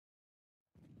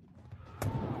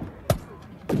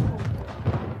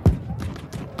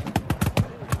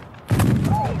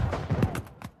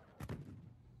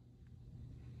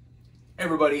Hey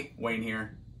everybody, Wayne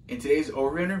here. In today's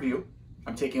overview and review,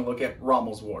 I'm taking a look at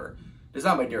Rommel's War,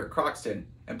 designed by Derek Croxton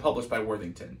and published by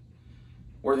Worthington.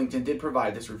 Worthington did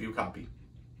provide this review copy.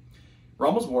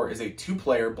 Rommel's War is a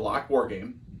two-player block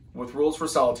wargame with rules for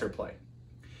solitaire play.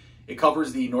 It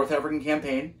covers the North African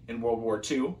campaign in World War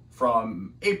II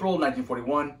from April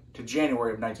 1941 to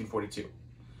January of 1942.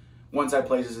 One side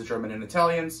plays as the German and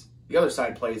Italians, the other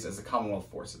side plays as the Commonwealth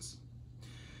forces.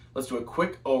 Let's do a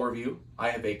quick overview. I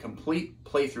have a complete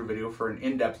playthrough video for an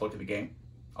in-depth look at the game.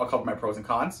 I'll cover my pros and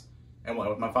cons, and we'll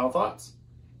end with my final thoughts.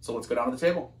 So let's go down to the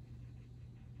table.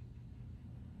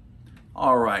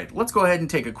 All right, let's go ahead and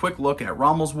take a quick look at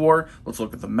Rommel's War. Let's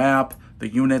look at the map, the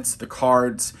units, the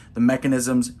cards, the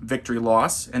mechanisms, victory,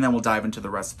 loss, and then we'll dive into the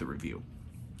rest of the review.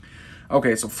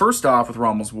 Okay, so first off with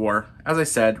Rommel's War, as I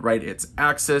said, right, it's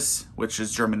Axis, which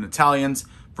is German and Italians,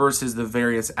 versus the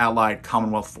various allied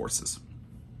Commonwealth forces.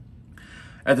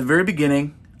 At the very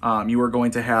beginning, you are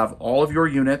going to have all of your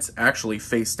units actually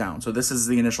face down. So this is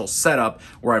the initial setup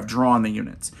where I've drawn the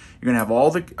units. You're going to have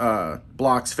all the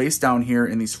blocks face down here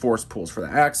in these force pools for the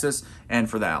Axis and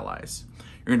for the Allies.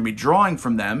 You're going to be drawing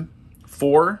from them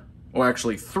three,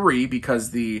 because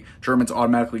the Germans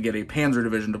automatically get a Panzer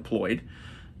division deployed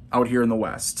out here in the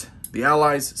west. The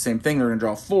Allies, same thing, they're going to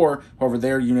draw 4. However,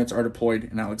 their units are deployed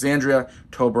in Alexandria,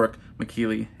 Tobruk,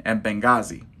 Mekili, and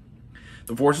Benghazi.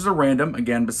 The forces are random,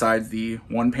 again, besides the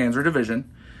 1 Panzer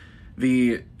division.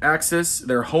 The Axis,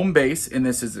 their home base, and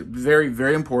this is very,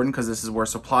 very important because this is where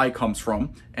supply comes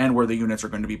from and where the units are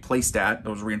going to be placed at,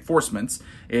 those reinforcements,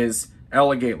 is El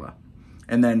Agheila.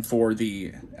 And then for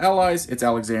the Allies, it's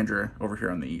Alexandria over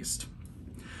here on the east.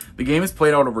 The game is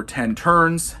played out over 10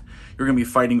 turns. You're going to be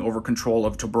fighting over control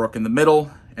of Tobruk in the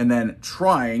middle, and then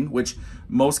trying, which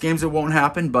most games it won't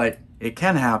happen, but it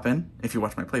can happen if you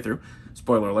watch my playthrough.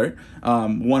 Spoiler alert.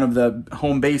 One of the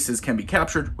home bases can be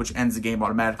captured, which ends the game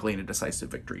automatically in a decisive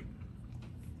victory.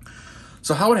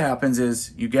 So how it happens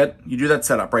is you do that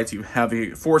setup, right? So you have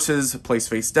your forces placed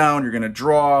face down. You're going to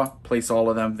draw, place all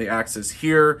of them. The Axis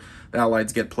here. The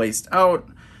Allies get placed out.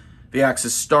 The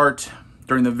Axis start.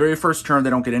 During the very first turn, they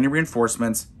don't get any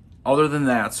reinforcements. Other than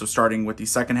that, so starting with the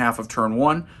second half of turn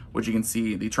 1, which you can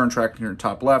see the turn track here in the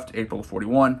top left, April of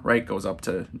 41, right? Goes up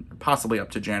to, possibly up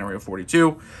to January of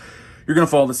 42. You're going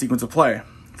to follow the sequence of play.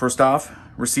 First off,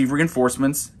 receive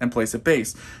reinforcements and place at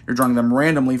base. You're drawing them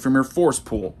randomly from your force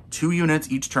pool. 2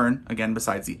 units each turn, again,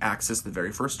 besides the Axis the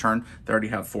very first turn. They already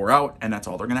have 4 out, and that's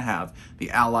all they're going to have.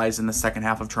 The Allies in the second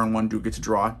half of turn 1 do get to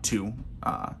draw two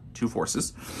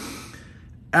forces.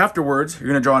 Afterwards, you're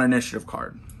going to draw an initiative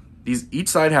card. Each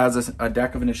side has a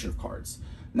deck of initiative cards.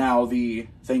 Now,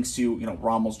 thanks to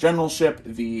Rommel's generalship,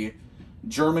 the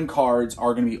German cards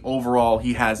are going to be overall,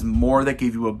 he has more that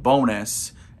give you a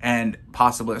bonus and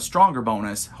possibly a stronger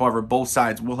bonus. However, both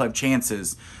sides will have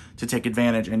chances to take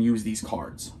advantage and use these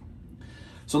cards.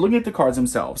 So looking at the cards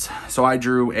themselves, so I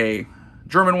drew a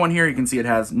German one here. You can see it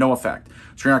has no effect.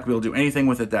 So you're not going to be able to do anything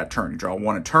with it that turn. You draw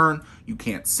 1 a turn. You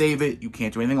can't save it. You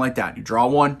can't do anything like that. You draw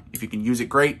 1. If you can use it,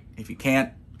 great. If you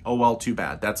can't, oh well, too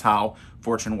bad. That's how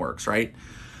fortune works, right?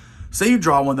 Say you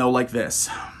draw one, though, like this.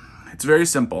 It's very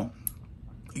simple.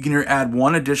 You can either add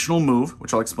 1 additional move,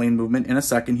 which I'll explain movement in a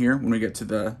second here when we get to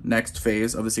the next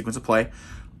phase of the sequence of play,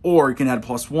 or you can add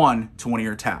 +1 to one of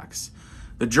your attacks.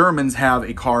 The Germans have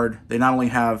a card. They not only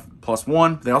have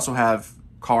 +1, they also have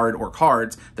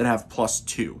cards that have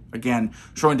 +2. Again,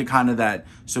 showing to kind of that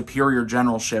superior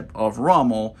generalship of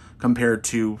Rommel compared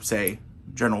to, say,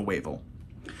 General Wavell.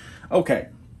 Okay,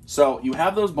 so you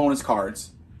have those bonus cards,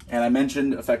 and I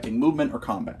mentioned affecting movement or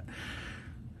combat.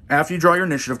 After you draw your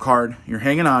initiative card, you're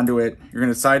hanging on to it. You're going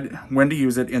to decide when to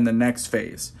use it in the next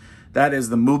phase. That is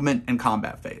the movement and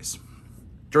combat phase.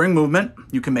 During movement,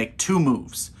 you can make 2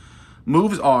 moves.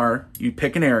 Moves are, you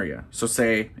pick an area. So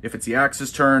say, if it's the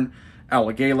Axis turn, El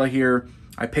Agheila here,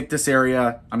 I pick this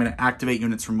area, I'm going to activate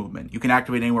units for movement. You can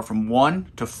activate anywhere from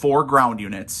 1 to 4 ground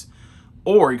units,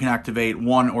 or you can activate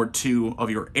 1 or 2 of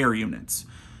your air units.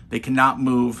 They cannot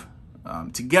move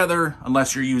together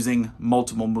unless you're using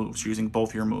multiple moves. You're using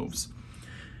both your moves.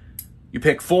 You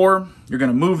pick 4, you're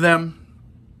going to move them.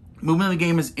 Movement in the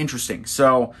game is interesting.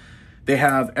 So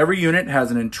every unit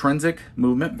has an intrinsic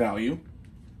movement value,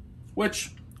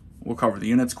 which we'll cover the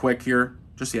units quick here,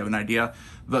 just so you have an idea,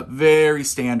 but very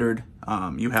standard.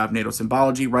 You have NATO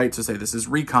symbology, right? So say this is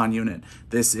recon unit.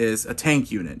 This is a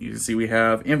tank unit. You can see we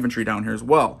have infantry down here as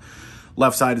well.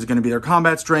 Left side is going to be their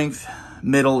combat strength.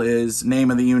 Middle is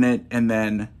name of the unit, and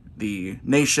then the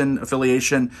nation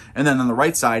affiliation. And then on the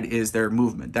right side is their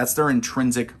movement. That's their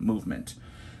intrinsic movement.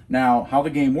 Now, how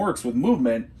the game works with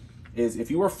movement is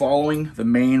if you are following the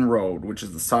main road, which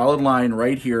is the solid line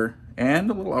right here and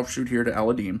a little offshoot here to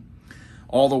Aladim,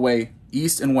 all the way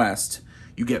east and west,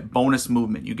 you get bonus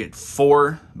movement. You get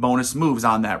 4 bonus moves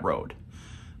on that road.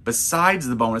 Besides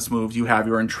the bonus moves, you have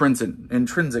your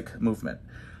intrinsic movement.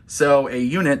 So a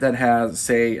unit that has,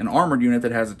 say, an armored unit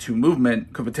that has a 2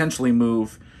 movement could potentially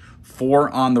move 4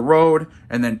 on the road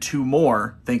and then 2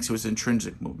 more thanks to its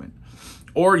intrinsic movement.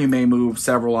 Or you may move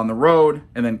several on the road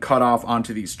and then cut off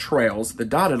onto these trails, the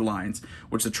dotted lines,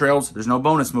 which the trails, there's no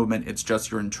bonus movement, it's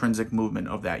just your intrinsic movement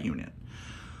of that unit.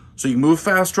 So you move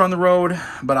faster on the road,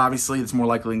 but obviously it's more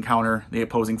likely to encounter the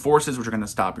opposing forces, which are going to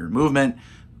stop your movement.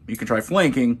 You can try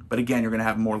flanking, but again, you're going to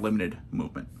have more limited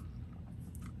movement.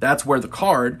 That's where the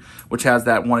card, which has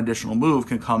that 1 additional move,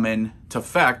 can come in to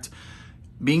effect.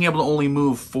 Being able to only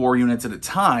move 4 units at a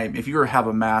time, if you have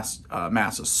a mass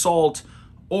assault,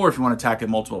 or if you want to attack at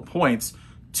multiple points,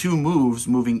 2 moves,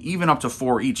 moving even up to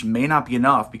 4 each, may not be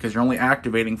enough because you're only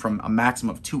activating from a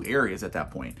maximum of 2 areas at that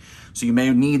point. So you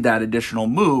may need that additional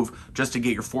move just to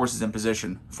get your forces in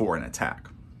position for an attack.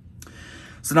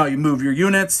 So now you move your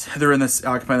units, they're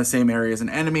occupying the same area as an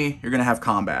enemy, you're going to have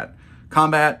combat.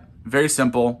 Combat, very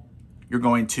simple. You're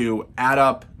going to add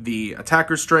up the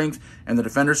attacker's strength and the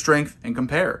defender's strength and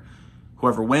compare.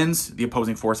 Whoever wins, the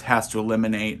opposing force has to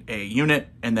eliminate a unit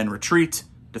and then retreat.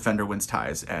 Defender wins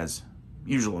ties, as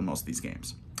usual in most of these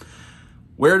games.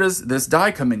 Where does this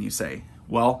die come in, you say?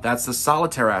 Well, that's the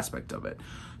solitaire aspect of it.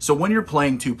 So when you're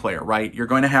playing 2-player, right, you're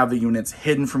going to have the units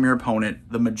hidden from your opponent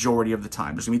the majority of the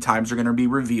time. There's going to be times they're going to be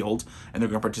revealed, and they're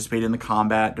going to participate in the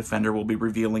combat. Defender will be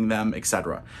revealing them,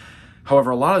 etc.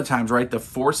 However, a lot of the times, right, the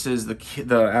forces,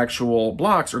 the actual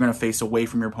blocks are going to face away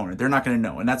from your opponent. They're not going to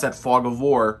know, and that's that fog of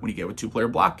war when you get with 2-player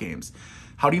block games.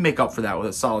 How do you make up for that with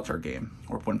a solitaire game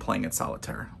or when playing at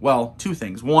solitaire? Well, 2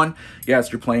 things. 1,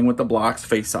 yes, you're playing with the blocks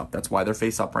face up. That's why they're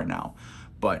face up right now.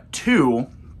 But 2,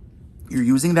 you're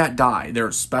using that die. There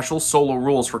are special solo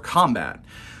rules for combat.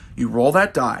 You roll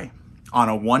that die on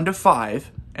a 1 to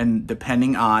 5, and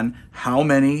depending on how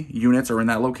many units are in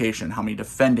that location, how many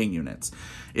defending units,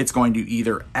 it's going to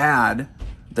either add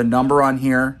the number on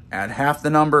here, add half the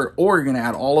number, or you're going to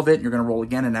add all of it, and you're going to roll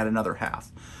again and add another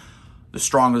half. The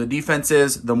stronger the defense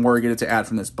is, the more you get to add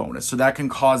from this bonus. So that can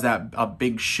cause a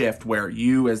big shift where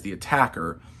you, as the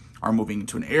attacker, are moving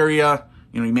into an area.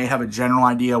 You may have a general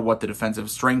idea what the defensive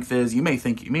strength is. You may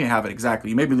have it exactly.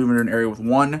 You may be moving in an area with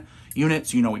 1 unit,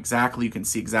 so you know exactly, you can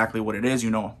see exactly what it is. You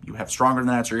know you have stronger than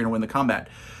that, so you're going to win the combat.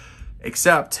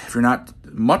 Except, if you're not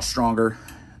much stronger,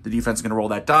 the defense is going to roll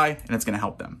that die, and it's going to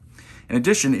help them. In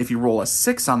addition, if you roll a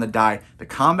 6 on the die, the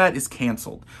combat is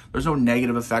canceled. There's no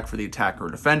negative effect for the attacker or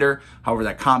defender. However,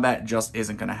 that combat just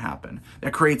isn't going to happen.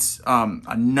 That creates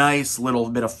a nice little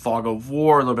bit of fog of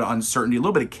war, a little bit of uncertainty, a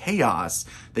little bit of chaos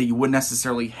that you wouldn't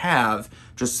necessarily have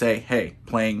just say, hey,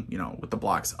 playing, with the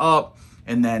blocks up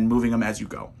and then moving them as you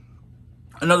go.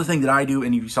 Another thing that I do,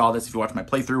 and you saw this if you watched my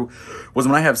playthrough, was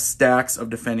when I have stacks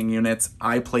of defending units,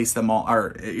 I place them all,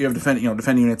 or you have defending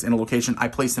units in a location, I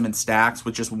place them in stacks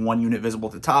with just 1 unit visible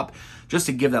at the top, just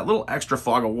to give that little extra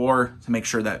fog of war to make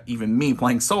sure that even me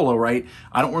playing solo, right,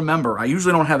 I don't remember. I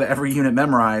usually don't have every unit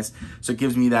memorized, so it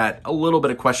gives me that a little bit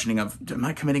of questioning of, am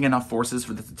I committing enough forces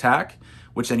for this attack?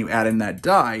 Which then you add in that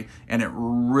die, and it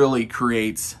really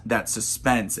creates that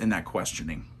suspense and that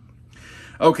questioning.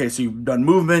 Okay, so you've done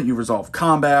movement, you've resolved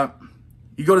combat,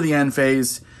 you go to the end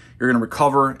phase, you're going to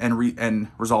recover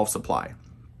and resolve supply.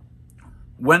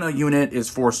 When a unit is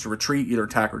forced to retreat, either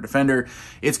attacker or defender,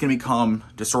 it's going to become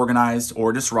disorganized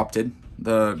or disrupted.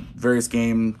 The various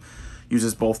game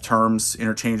uses both terms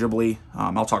interchangeably.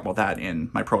 I'll talk about that in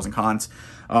my pros and cons.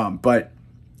 But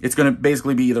it's going to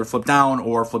basically be either flip down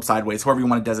or flip sideways, however you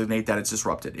want to designate that it's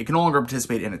disrupted. It can no longer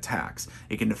participate in attacks.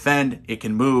 It can defend, it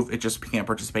can move, it just can't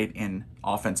participate in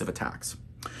offensive attacks.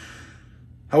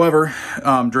 However,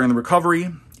 during the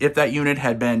recovery, if that unit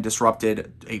had been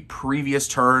disrupted a previous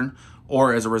turn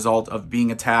or as a result of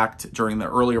being attacked during the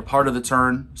earlier part of the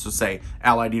turn, so say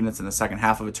allied units in the second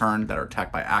half of a turn that are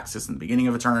attacked by Axis in the beginning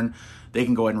of a turn, they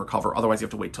can go ahead and recover. Otherwise, you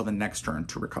have to wait till the next turn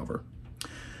to recover.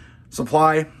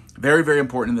 Supply, very, very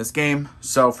important in this game.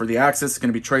 So for the Axis, it's going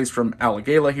to be traced from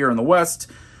Alagala here in the west.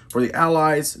 For the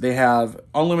Allies, they have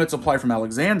unlimited supply from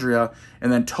Alexandria,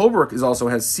 and then Tobruk also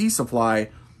has sea supply.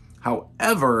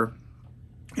 However,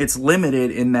 it's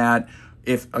limited in that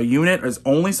if a unit is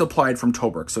only supplied from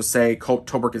Tobruk, so say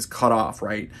Tobruk is cut off,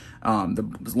 right?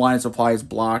 The line of supply is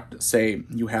blocked. Say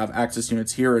you have Axis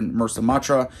units here in Mersa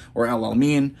Matra or El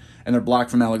Alamein, and they're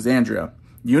blocked from Alexandria.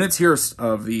 Units here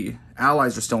of the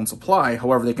Allies are still in supply.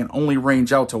 However, they can only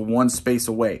range out to 1 space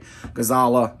away.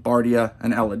 Gazala, Bardia,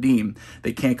 and El Adim.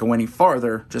 They can't go any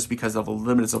farther just because of a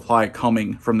limited supply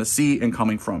coming from the sea and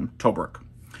coming from Tobruk.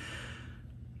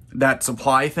 That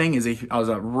supply thing was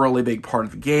a really big part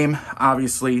of the game,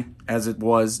 obviously, as it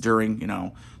was during,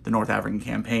 the North African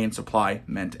campaign. Supply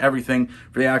meant everything.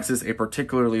 For the Axis, a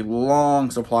particularly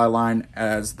long supply line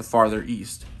as the farther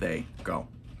east they go.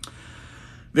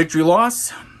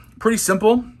 Victory-loss, pretty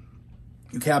simple.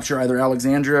 You capture either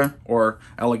Alexandria or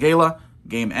Elagala.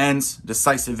 Game ends.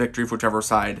 Decisive victory for whichever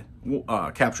side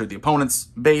captured the opponent's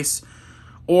base,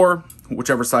 or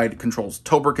whichever side controls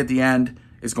Tobruk at the end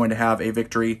is going to have a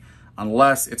victory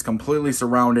unless it's completely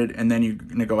surrounded, and then you're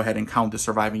going to go ahead and count the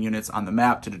surviving units on the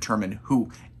map to determine who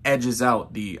edges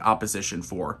out the opposition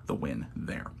for the win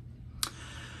there.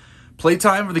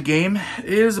 Playtime for the game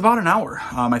is about an hour.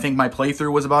 I think my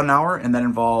playthrough was about an hour, and that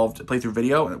involved playthrough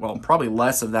video. Well, probably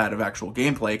less of that of actual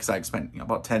gameplay because I spent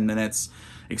about 10 minutes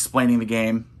explaining the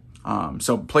game.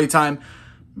 So playtime,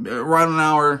 right on an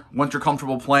hour. Once you're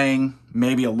comfortable playing,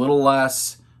 maybe a little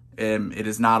less. It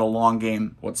is not a long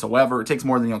game whatsoever. It takes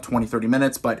more than 20, 30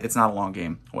 minutes, but it's not a long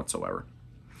game whatsoever.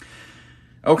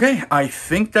 Okay, I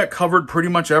think that covered pretty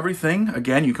much everything.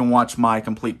 Again, you can watch my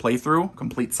complete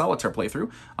solitaire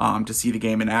playthrough, to see the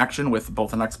game in action with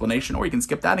both an explanation, or you can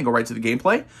skip that and go right to the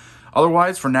gameplay.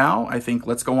 Otherwise, for now, I think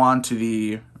let's go on to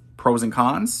the pros and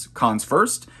cons. Cons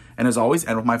first, and as always,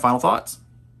 end with my final thoughts.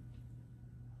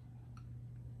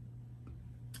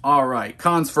 All right,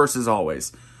 cons first as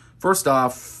always. First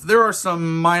off, there are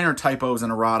some minor typos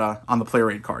and errata on the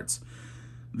player aid cards.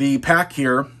 The pack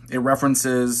here, it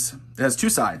has two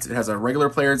sides. It has a regular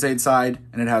player's aid side,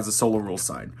 and it has a solo rules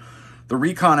side. The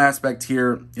recon aspect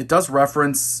here, it does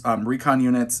reference recon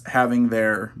units having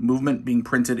their movement being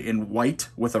printed in white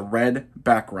with a red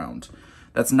background.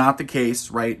 That's not the case,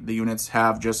 right? The units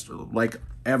have, just like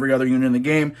every other unit in the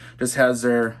game, just has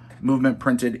their movement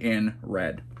printed in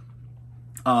red.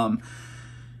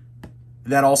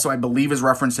 That also, I believe, is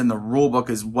referenced in the rulebook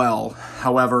as well.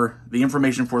 However, the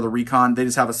information for the recon, they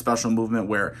just have a special movement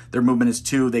where their movement is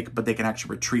 2, but they can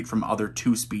actually retreat from other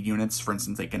 2-speed units. For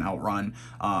instance, they can outrun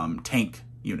tank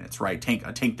units, right?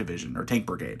 A tank division or tank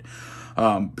brigade.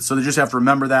 So they just have to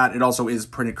remember that. It also is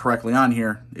printed correctly on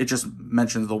here. It just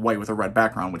mentions the white with a red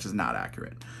background, which is not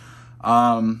accurate.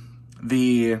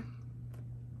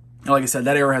 Like I said,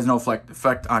 that error has no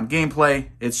effect on gameplay.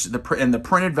 It's the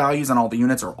printed values on all the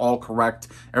units are all correct.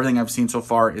 Everything I've seen so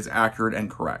far is accurate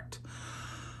and correct.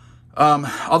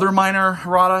 Other minor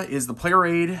errata is the player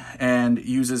aid, and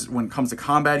uses, when it comes to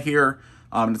combat here,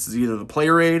 this is either the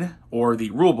player aid or the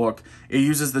rulebook. It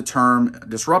uses the term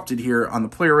disrupted here on the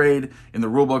player aid. In the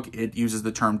rulebook, it uses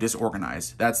the term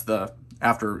disorganized. That's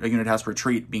after a unit has to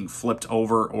retreat, being flipped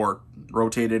over or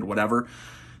rotated, whatever.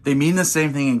 They mean the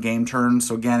same thing in game terms,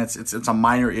 so again, it's a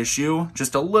minor issue,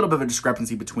 just a little bit of a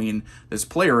discrepancy between this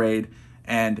player aid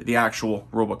and the actual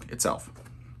rulebook itself.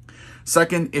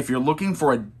 Second, if you're looking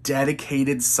for a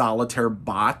dedicated solitaire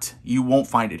bot, you won't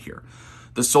find it here.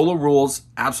 The solo rules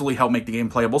absolutely help make the game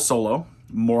playable solo,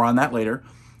 more on that later,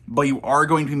 but you are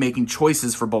going to be making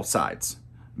choices for both sides.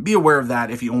 Be aware of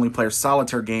that if you only play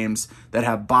solitaire games that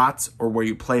have bots or where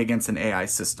you play against an AI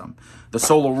system. The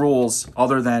solo rules,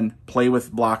 other than play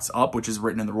with blocks up, which is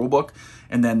written in the rulebook,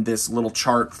 and then this little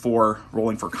chart for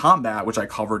rolling for combat, which I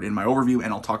covered in my overview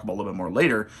and I'll talk about a little bit more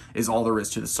later, is all there is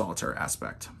to the solitaire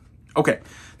aspect. Okay,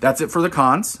 that's it for the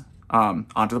cons. On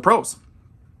to the pros.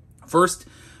 First,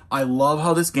 I love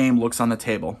how this game looks on the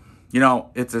table.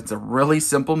 It's a really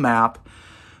simple map,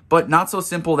 but not so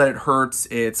simple that it hurts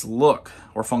its look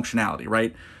or functionality,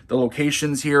 right? The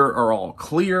locations here are all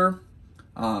clear.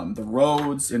 The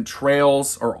roads and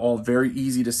trails are all very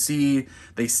easy to see.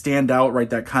 They stand out, right?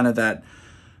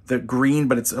 The green,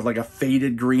 but it's like a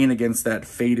faded green against that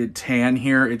faded tan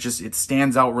here. It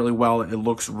stands out really well. It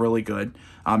looks really good.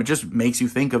 It just makes you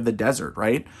think of the desert,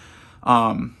 right?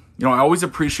 I always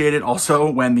appreciate it also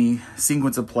when the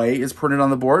sequence of play is printed on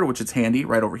the board, which is handy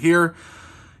right over here.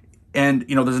 And,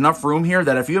 there's enough room here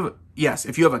that if you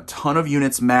have a ton of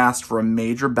units massed for a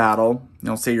major battle,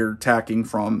 say you're attacking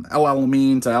from El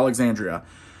Alamein to Alexandria,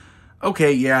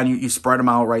 okay, yeah, and you spread them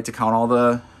out, right, to count all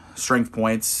the strength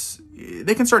points,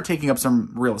 they can start taking up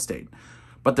some real estate.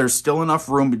 But there's still enough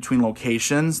room between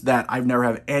locations that I've never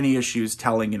had any issues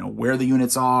telling, where the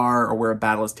units are or where a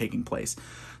battle is taking place.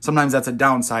 Sometimes that's a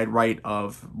downside, right,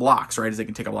 of blocks, right, as they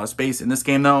can take up a lot of space. In this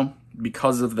game, though,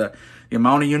 because of the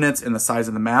amount of units and the size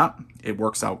of the map, it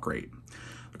works out great.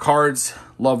 The cards,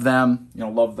 love them.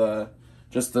 Love the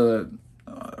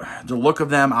look of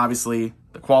them, obviously,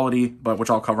 the quality, but which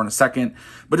I'll cover in a second.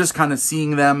 But just kind of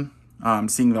seeing them,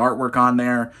 seeing the artwork on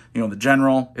there, the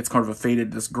general, it's kind of a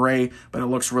faded, this gray, but it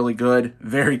looks really good,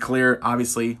 very clear,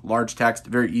 obviously, large text,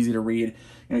 very easy to read.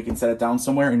 You can set it down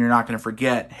somewhere and you're not going to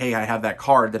forget, hey, I have that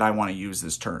card that I want to use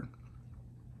this turn.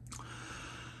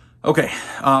 Okay,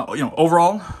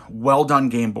 overall, well done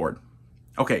game board.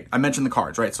 Okay, I mentioned the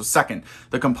cards, right? So second,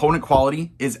 the component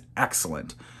quality is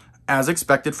excellent, as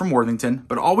expected from Worthington,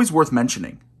 but always worth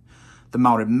mentioning. The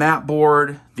mounted mat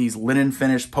board, these linen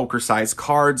finished poker-sized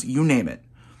cards, you name it.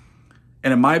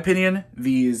 And in my opinion,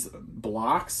 these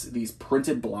blocks, these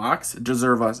printed blocks,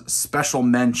 deserve a special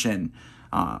mention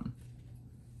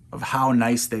of how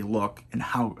nice they look and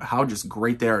how just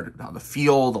great they are, how the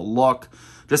feel, the look,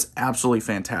 just absolutely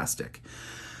fantastic.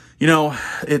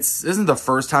 This isn't the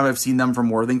first time I've seen them from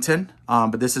Worthington,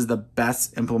 but this is the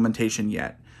best implementation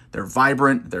yet. They're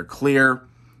vibrant, they're clear,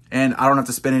 and I don't have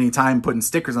to spend any time putting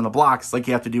stickers on the blocks like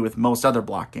you have to do with most other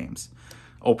block games.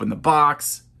 Open the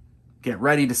box, get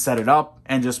ready to set it up,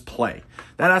 and just play.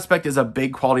 That aspect is a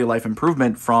big quality of life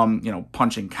improvement from,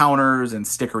 punching counters and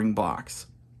stickering blocks.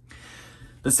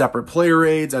 The separate player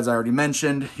aids, as I already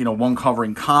mentioned, one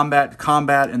covering combat,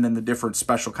 and then the different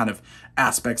special kind of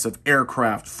aspects of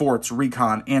aircraft, forts,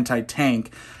 recon,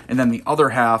 anti-tank, and then the other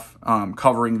half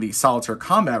covering the solitaire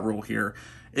combat rule here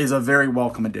is a very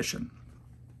welcome addition.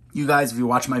 You guys, if you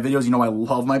watch my videos, you know I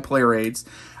love my player aids.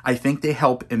 I think they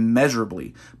help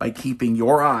immeasurably by keeping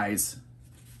your eyes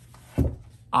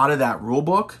out of that rule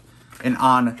book and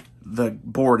on the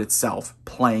board itself,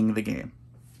 playing the game.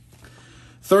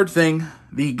 Third thing,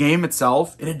 the game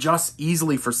itself, it adjusts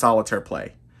easily for solitaire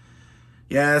play.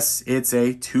 Yes, it's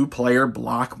a two-player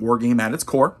block war game at its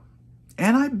core,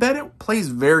 and I bet it plays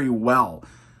very well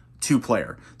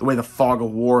two-player, the way the fog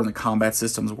of war and the combat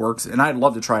systems works, and I'd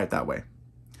love to try it that way.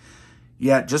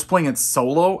 Yet, just playing it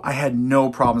solo, I had no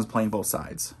problems playing both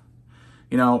sides.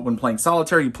 When playing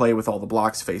solitaire, you play with all the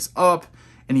blocks face up,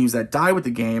 and you use that die with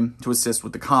the game to assist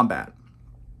with the combat.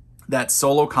 That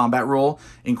solo combat roll,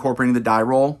 incorporating the die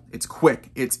roll, it's quick,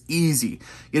 it's easy,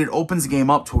 yet it opens the game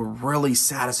up to a really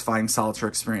satisfying solitaire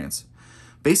experience.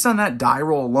 Based on that die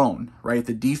roll alone, right,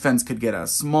 the defense could get a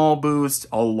small boost,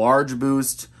 a large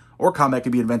boost, or combat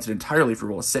could be invented entirely if you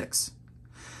roll a 6.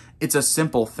 It's a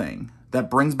simple thing that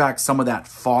brings back some of that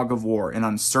fog of war and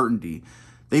uncertainty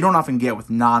they don't often get with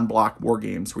non-block war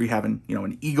games where you have an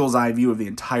eagle's eye view of the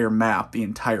entire map, the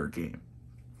entire game.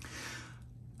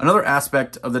 Another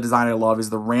aspect of the design I love is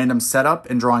the random setup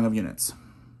and drawing of units.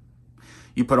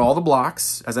 You put all the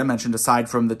blocks, as I mentioned, aside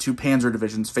from the 2 Panzer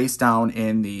divisions face down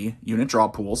in the unit draw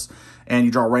pools, and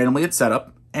you draw randomly at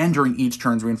setup and during each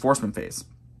turn's reinforcement phase.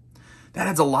 That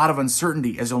adds a lot of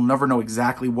uncertainty as you'll never know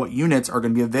exactly what units are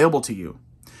going to be available to you.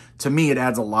 To me, it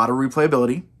adds a lot of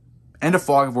replayability and a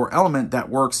fog of war element that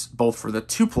works both for the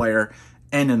 2-player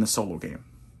and in the solo game.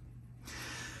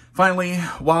 Finally,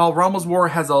 while Rommel's War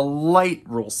has a light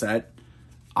rule set,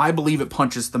 I believe it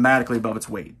punches thematically above its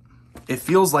weight. It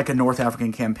feels like a North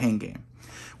African campaign game,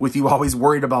 with you always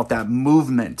worried about that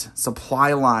movement,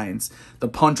 supply lines, the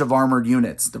punch of armored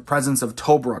units, the presence of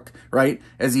Tobruk, right,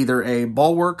 as either a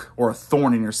bulwark or a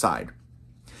thorn in your side.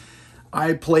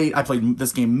 I played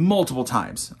this game multiple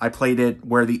times. I played it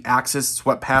where the Axis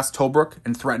swept past Tobruk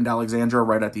and threatened Alexandria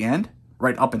right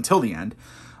up until the end.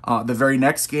 The very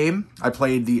next game, I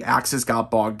played the Axis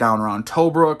got bogged down around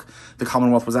Tobruk. The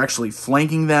Commonwealth was actually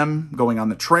flanking them, going on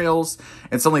the trails,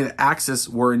 and suddenly the Axis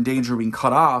were in danger of being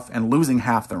cut off and losing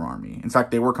half their army. In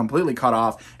fact, they were completely cut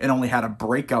off and only had a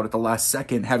breakout at the last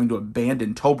second, having to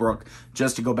abandon Tobruk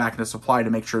just to go back into supply to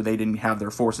make sure they didn't have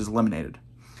their forces eliminated.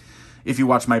 If you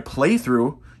watch my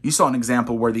playthrough, you saw an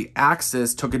example where the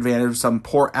Axis took advantage of some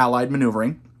poor Allied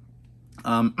maneuvering.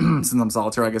 Since I'm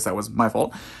solitaire, I guess that was my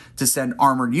fault, to send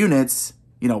armored units,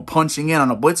 punching in on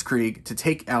a blitzkrieg to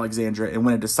take Alexandria and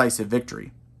win a decisive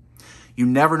victory. You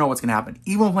never know what's going to happen.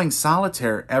 Even when playing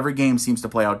solitaire, every game seems to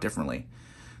play out differently.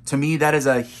 To me, that is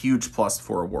a huge plus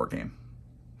for a war game.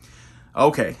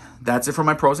 Okay, that's it for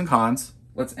my pros and cons.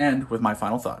 Let's end with my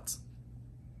final thoughts.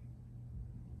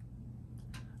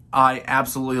 I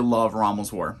absolutely love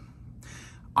Rommel's War.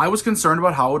 I was concerned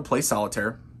about how it would play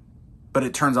solitaire, but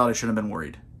it turns out I shouldn't have been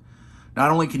worried.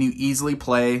 Not only can you easily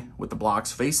play with the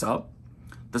blocks face up,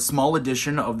 the small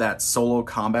addition of that solo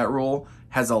combat rule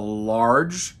has a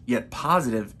large yet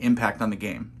positive impact on the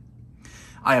game.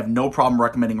 I have no problem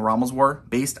recommending Rommel's War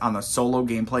based on the solo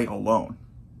gameplay alone.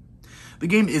 The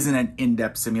game isn't an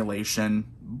in-depth simulation,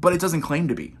 but it doesn't claim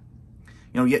to be.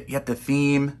 Yet the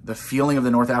theme, the feeling of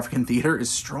the North African theater is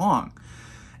strong.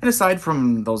 And aside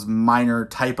from those minor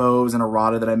typos and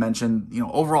errata that I mentioned,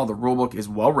 overall the rulebook is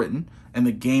well written and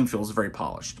the game feels very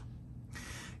polished.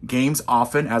 Games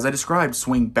often, as I described,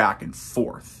 swing back and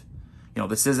forth.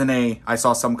 This isn't I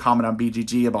saw some comment on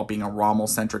BGG about being a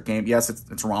Rommel-centric game. Yes,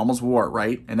 it's Rommel's War,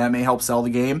 right? And that may help sell the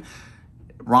game.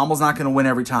 Rommel's not going to win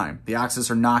every time. The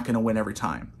Axis are not going to win every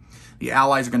time. The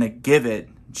Allies are going to give it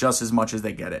just as much as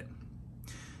they get it.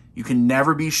 You can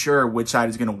never be sure which side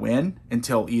is going to win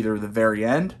until either the very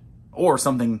end or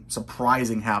something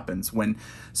surprising happens when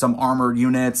some armored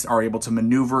units are able to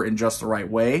maneuver in just the right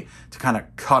way to kind of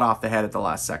cut off the head at the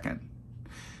last second.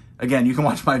 Again, you can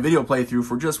watch my video playthrough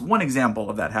for just one example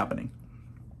of that happening.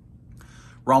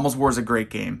 Rommel's War is a great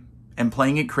game, and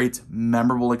playing it creates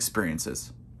memorable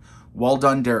experiences. Well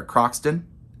done, Derek Croxton,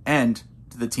 and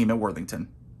to the team at Worthington.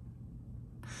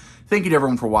 Thank you to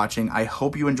everyone for watching. I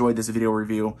hope you enjoyed this video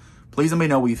review. Please let me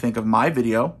know what you think of my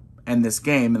video and this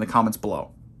game in the comments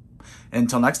below. And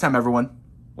until next time, everyone,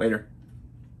 later.